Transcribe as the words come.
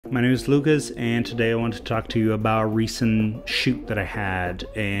My name is Lucas, and today I want to talk to you about a recent shoot that I had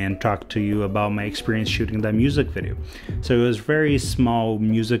and talk to you about my experience shooting that music video. So it was a very small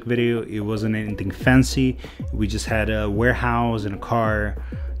music video. It wasn't anything fancy. We just had a warehouse and a car,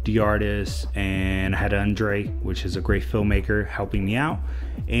 the artist, and I had Andre, which is a great filmmaker, helping me out.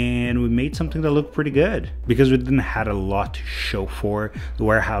 And we made something that looked pretty good because we didn't have a lot to show for. The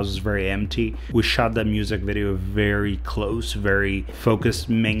warehouse is very empty. We shot that music video very close, very focused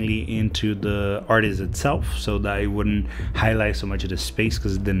mainly into the artist itself, so that it wouldn't highlight so much of the space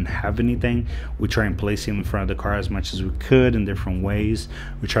because it didn't have anything. We tried and place him in front of the car as much as we could in different ways.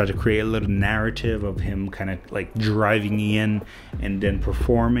 We tried to create a little narrative of him kind of like driving in and then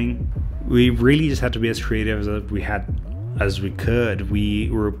performing. We really just had to be as creative as we could. We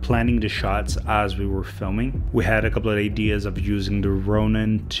were planning the shots as we were filming. We had a couple of ideas of using the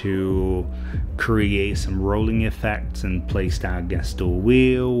Ronin to create some rolling effects and place that against the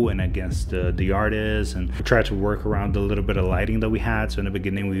wheel and against the artist, and we tried to work around the little bit of lighting that we had. So in the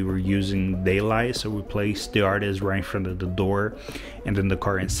beginning we were using daylight, so we placed the artist right in front of the door and then the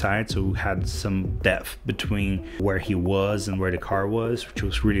car inside, so we had some depth between where he was and where the car was, which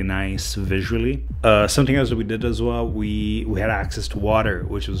was really nice visually. Something else that we did as well, we had access to water,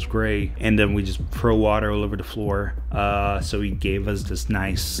 which was great, and then we just throw water all over the floor. So he gave us this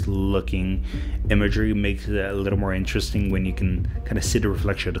nice looking imagery, makes it a little more interesting when you can kind of see the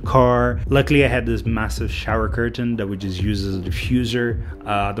reflection of the car. Luckily I had this massive shower curtain that we just used as a diffuser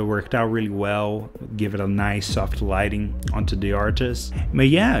that worked out really well, give it a nice soft lighting onto the artist. But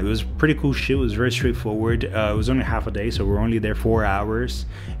yeah, it was a pretty cool shoot. It was very straightforward. It was only half a day, so we're only there 4 hours,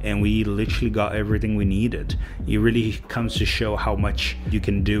 and we literally got everything we needed. It really comes to show how much you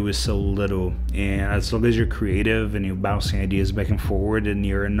can do with so little, and as long as you're creative and you're bouncing ideas back and forward and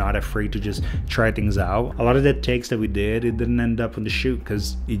you're not afraid to just try things out. A lot of the takes that we did, it didn't end up in the shoot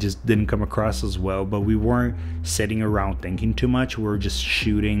because it just didn't come across as well, but we weren't sitting around thinking too much. We were just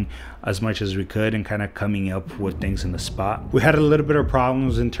shooting as much as we could and kind of coming up with things in the spot. We had a little bit of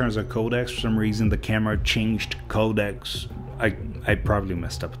problems in terms of codecs. For some reason the camera changed codecs. I probably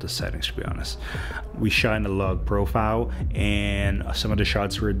messed up with the settings, to be honest. We shot in the log profile, and some of the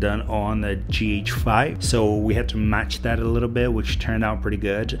shots were done on the GH5, so we had to match that a little bit, which turned out pretty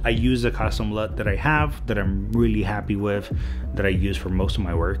good. I used a custom LUT that I have that I'm really happy with, that I use for most of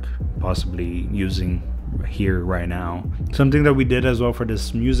my work, possibly using here right now. Something that we did as well for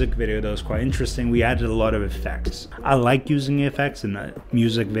this music video that was quite interesting, we added a lot of effects. I like using effects, and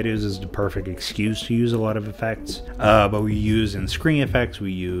music videos is the perfect excuse to use a lot of effects, but we use in screen effects,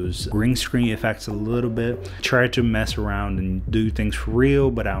 we use green screen effects a little bit, try to mess around and do things for real,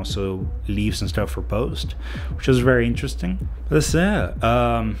 but also leave some stuff for post, which was very interesting. That's it.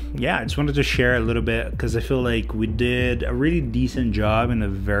 Yeah, I just wanted to share a little bit because I feel like we did a really decent job in a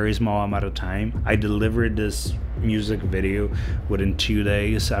very small amount of time. I delivered this music video within 2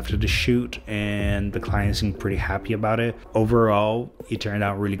 days after the shoot, and the client seemed pretty happy about it. Overall, it turned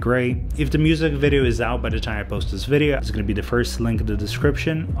out really great. If the music video is out by the time I post this video, it's going to be the first link in the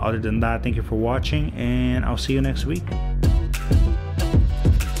description. Other than that, thank you for watching, and I'll see you next week.